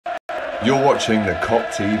You're watching the Kop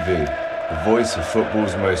TV, the voice of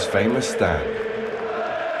football's most famous stand.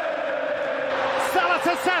 Salah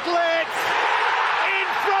to settle it in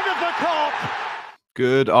front of the Kop.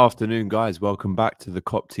 Good afternoon, guys. Welcome back to the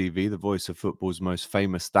Kop TV, the voice of football's most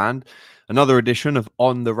famous stand. Another edition of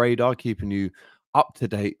On the Radar, keeping you up to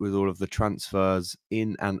date with all of the transfers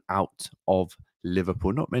in and out of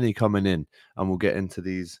Liverpool. Not many coming in, and we'll get into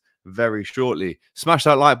these very shortly. Smash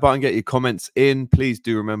that like button, get your comments in. Please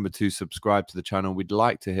do remember to subscribe to the channel. We'd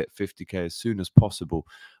like to hit 50k as soon as possible,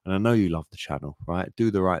 and I know you love the channel, right?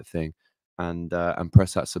 Do the right thing and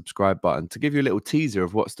press that subscribe button. To give you a little teaser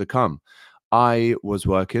of what's to come, I was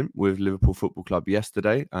working with Liverpool Football Club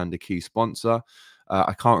yesterday and a key sponsor.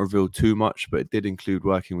 I can't reveal too much, but it did include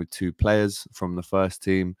working with two players from the first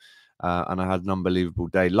team. And I had an unbelievable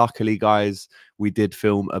day. Luckily, guys, we did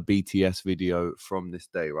film a BTS video from this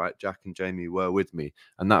day, right? Jack and Jamie were with me,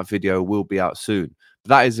 and that video will be out soon. But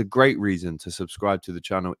that is a great reason to subscribe to the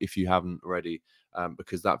channel if you haven't already,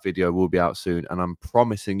 because that video will be out soon. And I'm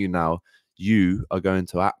promising you now, you are going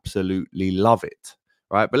to absolutely love it,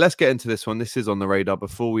 right? But let's get into this one. This is On the Radar.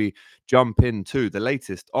 Before we jump into the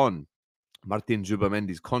latest on Martin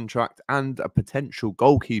Zubi's contract and a potential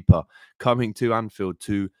goalkeeper coming to Anfield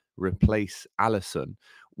to replace Alisson,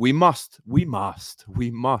 we must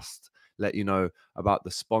let you know about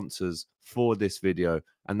the sponsors for this video,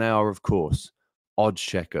 and they are, of course,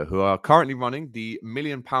 oddschecker, who are currently running the £1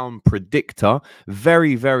 million predictor.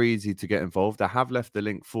 Very, very easy to get involved. I have left the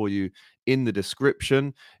link for you in the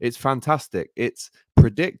description. It's fantastic. It's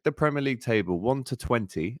predict the Premier League table 1 to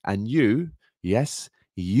 20, and you, yes,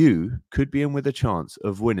 you could be in with a chance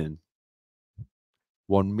of winning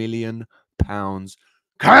 £1 million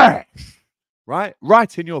cash,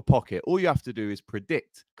 right in your pocket. All you have to do is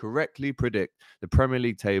correctly predict the Premier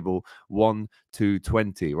League table 1 to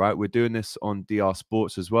 20, right? We're doing this on DR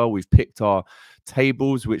Sports as well. We've picked our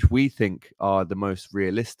tables, which we think are the most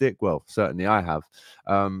realistic. Well, certainly I have.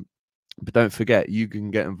 But don't forget, you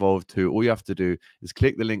can get involved too. All you have to do is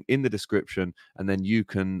click the link in the description, and then you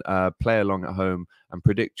can play along at home and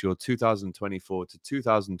predict your 2024 to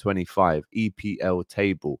 2025 EPL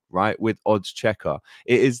table, right, with oddschecker.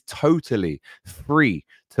 It is totally free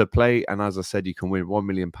to play. And as I said, you can win £1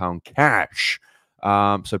 million cash.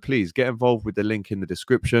 So please get involved with the link in the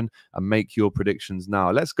description and make your predictions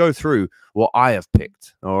now. Let's go through what I have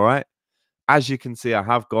picked, all right? As you can see, I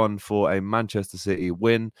have gone for a Manchester City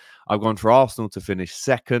win. I've gone for Arsenal to finish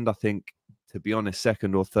second. I think, to be honest,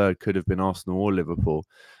 second or third could have been Arsenal or Liverpool.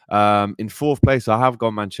 In fourth place, I have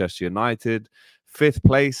gone Manchester United. Fifth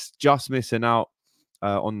place, just missing out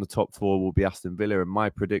on the top four, will be Aston Villa in my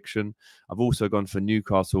prediction. I've also gone for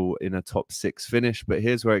Newcastle in a top 6 finish. But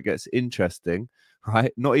here's where it gets interesting,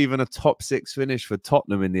 right? Not even a top 6 finish for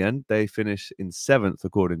Tottenham in the end. They finish in 7th,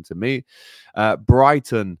 according to me.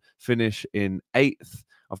 Brighton finish in 8th.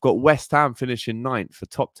 I've got West Ham finish in 9th, a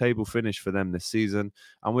top table finish for them this season.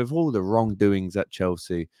 And with all the wrongdoings at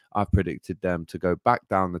Chelsea, I've predicted them to go back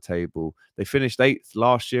down the table. They finished 8th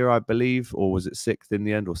last year, I believe, or was it 6th in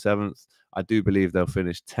the end, or 7th? I do believe they'll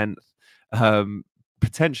finish 10th.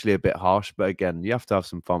 Potentially a bit harsh, but again, you have to have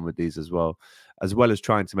some fun with these as well as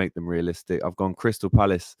trying to make them realistic. I've gone Crystal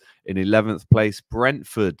Palace in 11th place,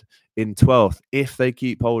 Brentford in 12th if they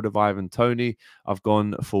keep hold of Ivan Toney. I've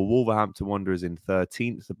gone for Wolverhampton Wanderers in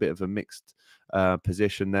 13th, a bit of a mixed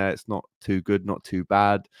position there. It's not too good, not too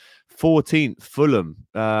bad. 14th, Fulham.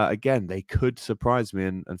 Again, they could surprise me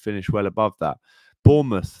and finish well above that.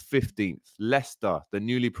 Bournemouth, 15th. Leicester, the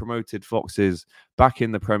newly promoted Foxes, back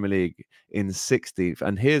in the Premier League in 16th.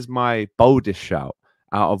 And here's my boldest shout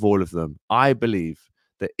out of all of them. I believe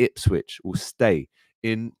that Ipswich will stay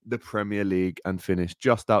in the Premier League and finish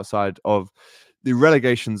just outside of the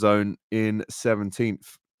relegation zone in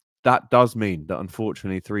 17th. That does mean that,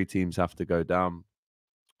 unfortunately, 3 teams have to go down.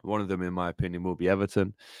 One of them, in my opinion, will be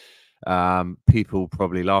Everton. People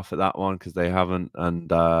probably laugh at that one because they haven't gone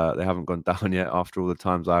down yet after all the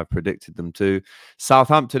times I've predicted them to.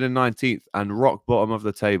 Southampton in 19th, and rock bottom of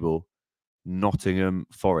the table, Nottingham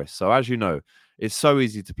Forest. So as you know, it's so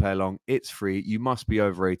easy to play along. It's free. You must be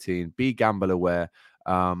over 18. Be gamble aware,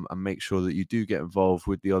 and make sure that you do get involved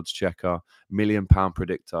with the oddschecker £1 million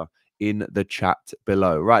predictor in the chat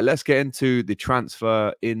below. Right, let's get into the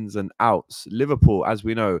transfer ins and outs. Liverpool, as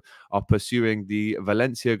we know, are pursuing the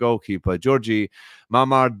Valencia goalkeeper, Georgi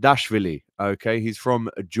Mamardashvili. Okay, he's from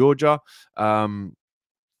Georgia.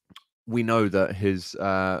 we know that his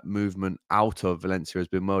movement out of Valencia has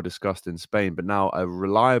been well discussed in Spain, but now a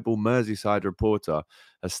reliable Merseyside reporter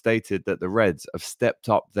has stated that the Reds have stepped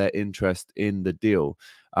up their interest in the deal.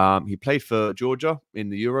 He played for Georgia in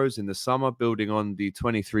the Euros in the summer, building on the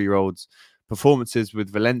 23-year-old's performances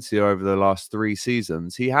with Valencia over the last 3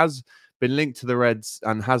 seasons. He has been linked to the Reds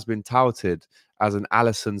and has been touted as an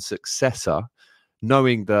Alisson successor,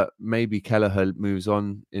 knowing that maybe Kelleher moves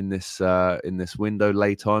on in this window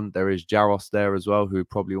late on. There is Jaros there as well, who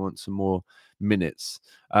probably wants some more minutes.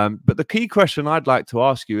 But the key question I'd like to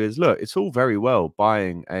ask you is, look, it's all very well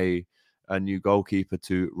buying a new goalkeeper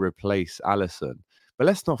to replace Alisson, but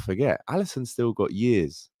let's not forget, Alisson's still got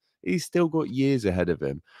years. He's still got years ahead of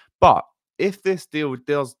him. But if this deal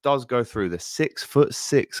does go through, the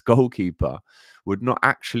 6'6" goalkeeper would not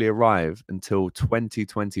actually arrive until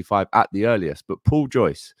 2025 at the earliest. But Paul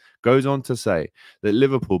Joyce goes on to say that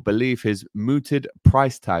Liverpool believe his mooted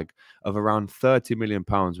price tag of around £30 million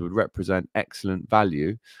would represent excellent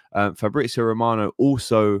value. Fabrizio Romano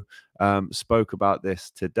also spoke about this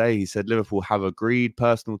today. He said Liverpool have agreed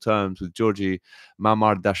personal terms with Georgi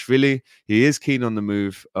Mamardashvili. He is keen on the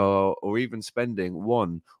move, or even spending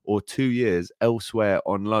 1 or 2 years elsewhere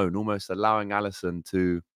on loan, almost allowing Alisson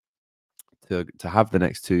to have the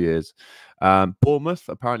next 2 years. Bournemouth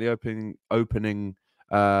apparently opening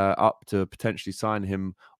up to potentially sign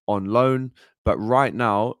him on loan, but right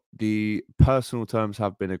now the personal terms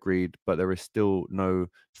have been agreed, but there is still no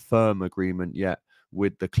firm agreement yet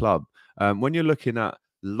with the club. When you're looking at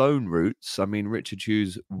loan routes, I mean, Richard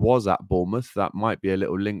Hughes was at Bournemouth. That might be a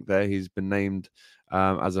little link there. He's been named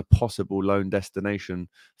as a possible loan destination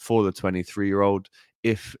for the 23-year-old.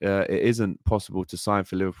 If it isn't possible to sign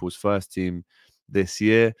for Liverpool's first team this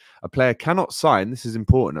year, a player cannot sign. This is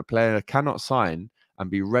important. A player cannot sign and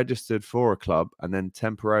be registered for a club and then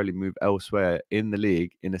temporarily move elsewhere in the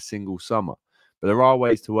league in a single summer. But there are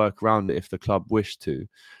ways to work around it if the club wish to.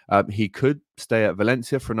 He could stay at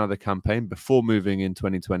Valencia for another campaign before moving in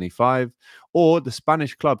 2025, or the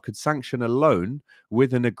Spanish club could sanction a loan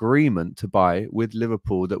with an agreement to buy with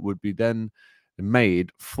Liverpool that would be then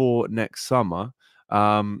made for next summer.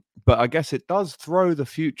 But I guess it does throw the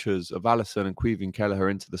futures of Alisson and Caoimhín Kelleher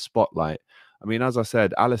into the spotlight. I mean, as I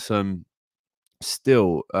said, Alisson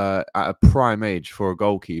still at a prime age for a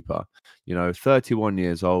goalkeeper, 31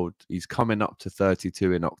 years old. He's coming up to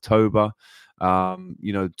 32 in October.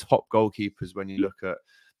 Top goalkeepers, when you look at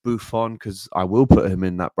Buffon, because I will put him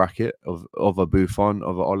in that bracket of a Buffon,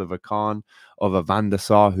 of a Oliver Kahn, of a Van der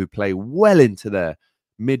Sar, who play well into their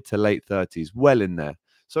mid to late 30s, well in there.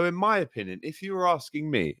 So in my opinion, if you were asking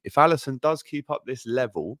me, if Alisson does keep up this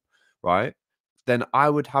level, right, then I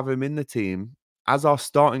would have him in the team as our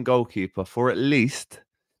starting goalkeeper for at least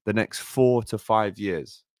the next 4 to 5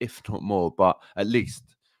 years, if not more, but at least,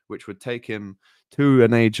 which would take him to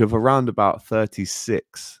an age of around about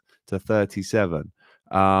 36 to 37.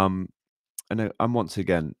 And once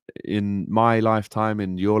again, in my lifetime,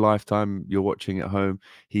 in your lifetime, you're watching at home,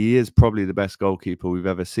 he is probably the best goalkeeper we've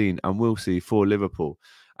ever seen and will see for Liverpool.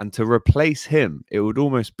 And to replace him, it would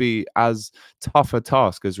almost be as tough a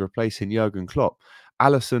task as replacing Jurgen Klopp.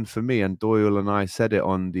 Alisson, for me, and Doyle and I said it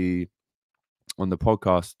on the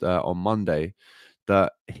podcast on Monday,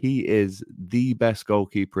 that he is the best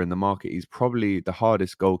goalkeeper in the market. He's probably the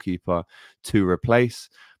hardest goalkeeper to replace.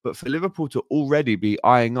 But for Liverpool to already be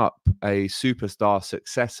eyeing up a superstar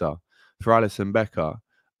successor for Alisson Becker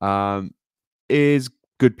is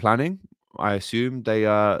good planning. I assume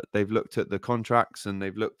they've looked at the contracts and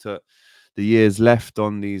they've looked at the years left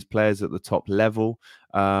on these players at the top level.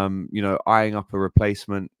 Eyeing up a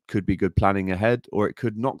replacement could be good planning ahead, or it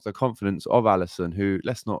could knock the confidence of Alisson, who,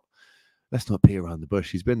 let's not be around the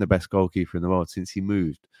bush. He's been the best goalkeeper in the world since he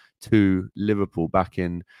moved to Liverpool back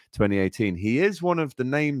in 2018. He is one of the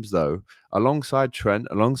names, though, alongside Trent,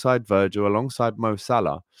 alongside Virgil, alongside Mo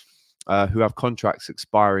Salah, who have contracts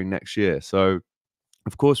expiring next year. So,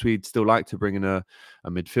 of course, we'd still like to bring in a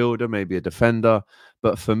midfielder, maybe a defender.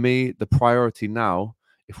 But for me, the priority now,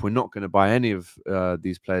 if we're not going to buy any of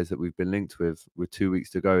these players that we've been linked with 2 weeks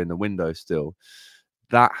to go in the window still,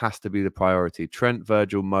 that has to be the priority. Trent,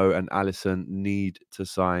 Virgil, Mo, and Alisson need to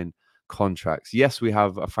sign contracts. Yes, we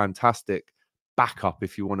have a fantastic backup,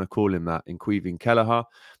 if you want to call him that, in Caoimhín Kelleher.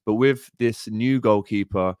 But with this new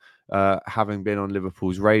goalkeeper having been on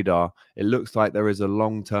Liverpool's radar, it looks like there is a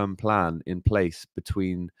long-term plan in place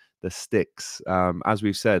between the sticks. As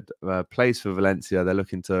we've said, plays for Valencia. They're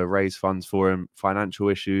looking to raise funds for him. Financial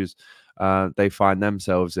issues they find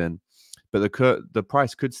themselves in. But the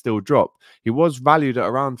price could still drop. He was valued at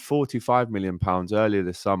around £45 million earlier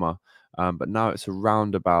this summer, but now it's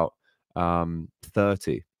around about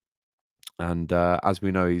 30. And as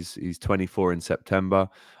we know, he's 24 in September.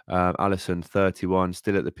 Alisson 31,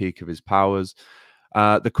 still at the peak of his powers.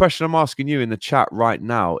 The question I'm asking you in the chat right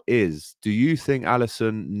now is, do you think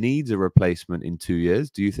Alisson needs a replacement in 2 years?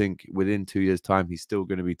 Do you think within 2 years' time he's still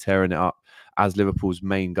going to be tearing it up as Liverpool's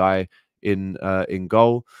main guy in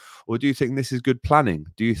goal? Or do you think this is good planning?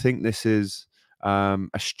 Do you think this is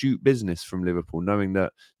astute business from Liverpool, knowing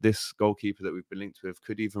that this goalkeeper that we've been linked with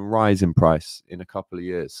could even rise in price in a couple of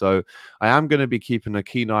years? So I am going to be keeping a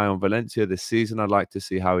keen eye on Valencia this season. I'd like to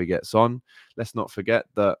see how he gets on. Let's not forget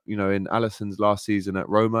that, you know, in Alisson's last season at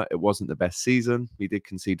Roma, it wasn't the best season. He did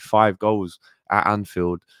concede 5 goals at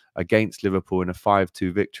Anfield against Liverpool in a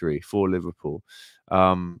 5-2 victory for Liverpool.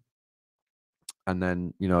 And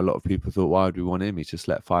then, you know, a lot of people thought, why would we want him? He's just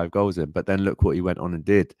let 5 goals in. But then look what he went on and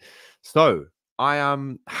did. So I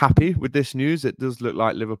am happy with this news. It does look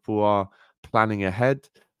like Liverpool are planning ahead.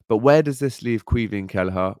 But where does this leave Kevin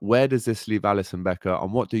Kelleher? Where does this leave Alisson Becker?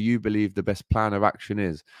 And what do you believe the best plan of action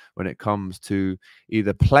is when it comes to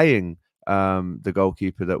either playing the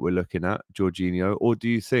goalkeeper that we're looking at, Jorginho, or do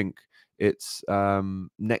you think it's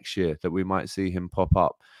next year that we might see him pop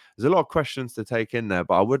up? There's a lot of questions to take in there,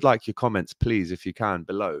 but I would like your comments, please, if you can,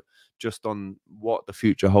 below, just on what the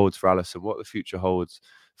future holds for Alisson, what the future holds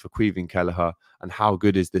for Kevin Kelleher, and how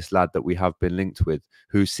good is this lad that we have been linked with,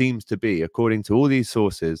 who seems to be, according to all these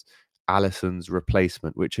sources, Alisson's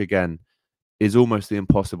replacement, which again is almost the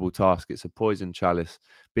impossible task. It's a poison chalice,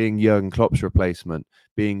 being Jurgen Klopp's replacement,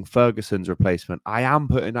 being Ferguson's replacement. I am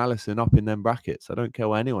putting Alisson up in them brackets. I don't care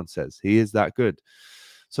what anyone says. He is that good.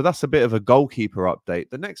 So that's a bit of a goalkeeper update.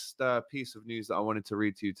 The next piece of news that I wanted to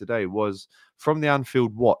read to you today was from the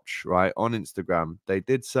Anfield Watch, right, on Instagram. They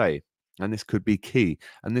did say, and this could be key,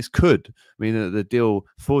 and this could mean that the deal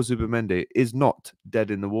for Zubi is not dead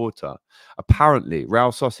in the water. Apparently,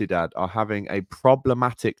 Real Sociedad are having a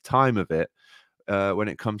problematic time of it when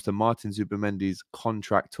it comes to Martin Zubimendi's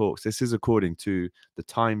contract talks. This is according to the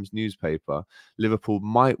Times newspaper. Liverpool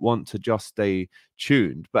might want to just stay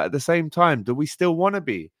tuned, but at the same time, do we still want to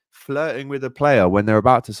be flirting with a player when they're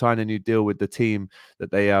about to sign a new deal with the team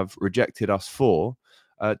that they have rejected us for?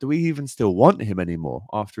 Do we even still want him anymore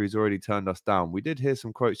after he's already turned us down? We did hear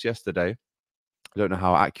some quotes yesterday. I don't know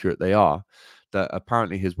how accurate they are, that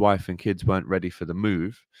apparently his wife and kids weren't ready for the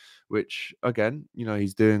move, which, again, you know,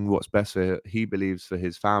 he's doing what's best for, he believes, for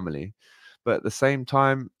his family. But at the same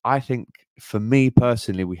time, I think, for me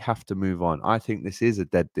personally, we have to move on. I think this is a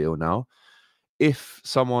dead deal now. If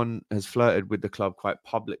someone has flirted with the club quite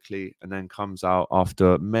publicly and then comes out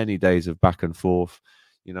after many days of back and forth,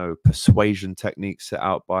 you know, persuasion techniques set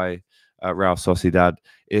out by Real Sociedad,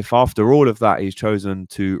 if after all of that he's chosen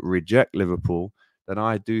to reject Liverpool, then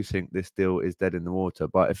I do think this deal is dead in the water.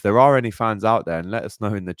 But if there are any fans out there, and let us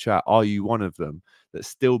know in the chat, are you one of them that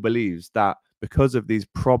still believes that because of these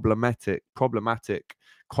problematic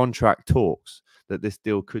contract talks, that this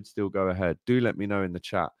deal could still go ahead? Do let me know in the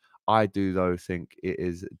chat. I do, though, think it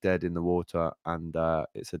is dead in the water, and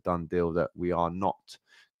it's a done deal that we are not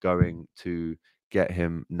going to get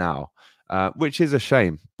him now, which is a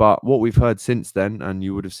shame. But what we've heard since then, and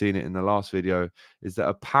you would have seen it in the last video, is that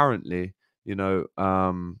apparently, you know,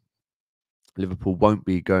 Liverpool won't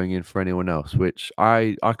be going in for anyone else, which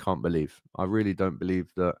I can't believe. I really don't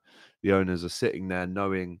believe that the owners are sitting there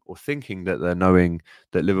knowing or thinking that they're knowing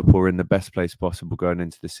that Liverpool are in the best place possible going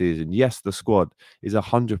into the season. Yes, the squad is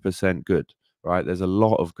 100% good, right? There's a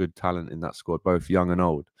lot of good talent in that squad, both young and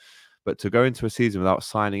old. But to go into a season without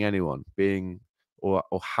signing anyone, being or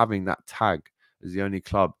having that tag as the only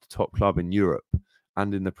club, the top club in Europe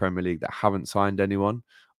and in the Premier League that haven't signed anyone,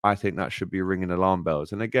 I think that should be ringing alarm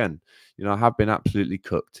bells. And again, you know, I have been absolutely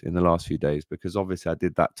cooked in the last few days because obviously I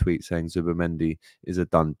did that tweet saying Zubimendi is a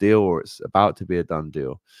done deal, or it's about to be a done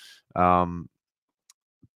deal.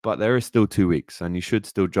 But there is still 2 weeks, and you should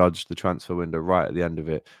still judge the transfer window right at the end of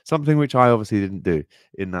it. Something which I obviously didn't do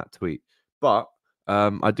in that tweet. But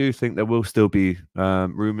I do think there will still be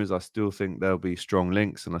rumours. I still think there'll be strong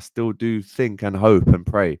links, and I still do think and hope and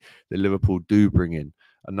pray that Liverpool do bring in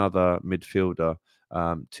another midfielder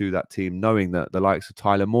to that team, knowing that the likes of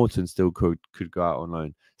Tyler Morton still could go out on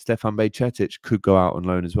loan. Stefan Bajcetic could go out on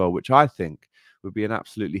loan as well, which I think would be an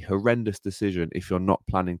absolutely horrendous decision if you're not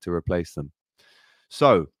planning to replace them.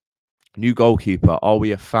 So, new goalkeeper. Are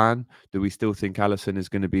we a fan? Do we still think Alisson is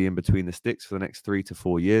going to be in between the sticks for the next 3 to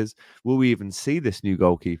 4 years? Will we even see this new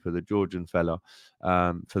goalkeeper, the Georgian fella,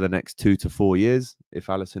 for the next 2 to 4 years? If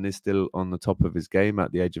Alisson is still on the top of his game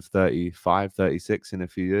at the age of 35, 36 in a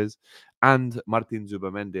few years. And Martin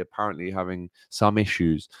Zubimendi apparently having some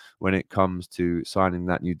issues when it comes to signing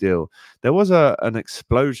that new deal. There was an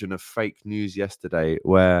explosion of fake news yesterday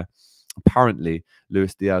where apparently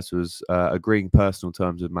Luis Diaz was agreeing personal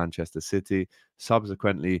terms with Manchester City.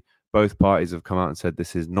 Subsequently, both parties have come out and said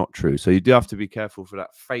this is not true. So you do have to be careful for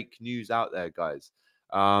that fake news out there, guys.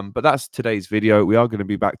 But that's today's video. We are going to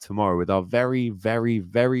be back tomorrow with our very, very,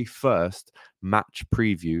 very first match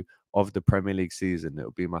preview of the Premier League season.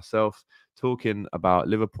 It'll be myself talking about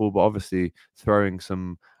Liverpool, but obviously throwing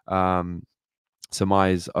some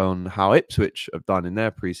eyes on how Ipswich have done in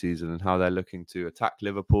their preseason and how they're looking to attack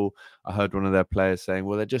Liverpool. I heard one of their players saying,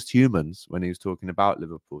 well, they're just humans when he was talking about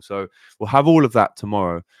Liverpool. So we'll have all of that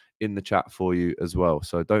tomorrow in the chat for you as well.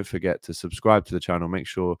 So don't forget to subscribe to the channel. Make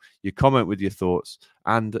sure you comment with your thoughts,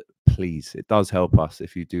 and please, it does help us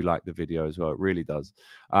if you do like the video as well. It really does.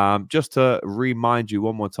 Just to remind you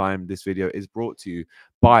one more time, this video is brought to you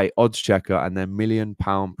by oddschecker and their £1 million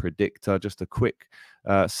predictor. Just a quick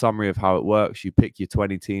summary of how it works. You pick your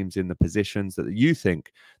 20 teams in the positions that you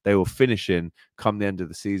think they will finish in come the end of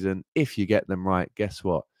the season. If you get them right, guess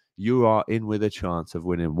what? You are in with a chance of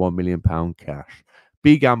winning £1 million cash.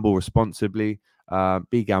 Be gamble responsibly,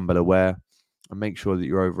 be gamble aware, and make sure that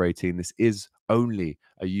you're over 18. This is only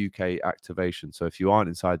a UK activation. So if you aren't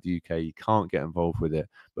inside the UK, you can't get involved with it.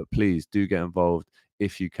 But please do get involved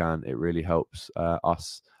if you can. It really helps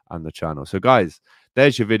us and the channel. So guys,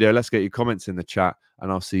 there's your video. Let's get your comments in the chat,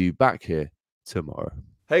 and I'll see you back here tomorrow.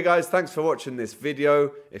 Hey guys, thanks for watching this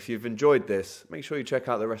video. If you've enjoyed this, make sure you check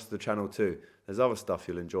out the rest of the channel too. There's other stuff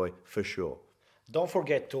you'll enjoy for sure. Don't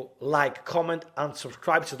forget to like, comment, and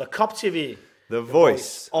subscribe to the Kop TV, the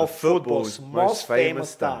voice of football's most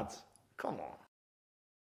famous dads. Come on.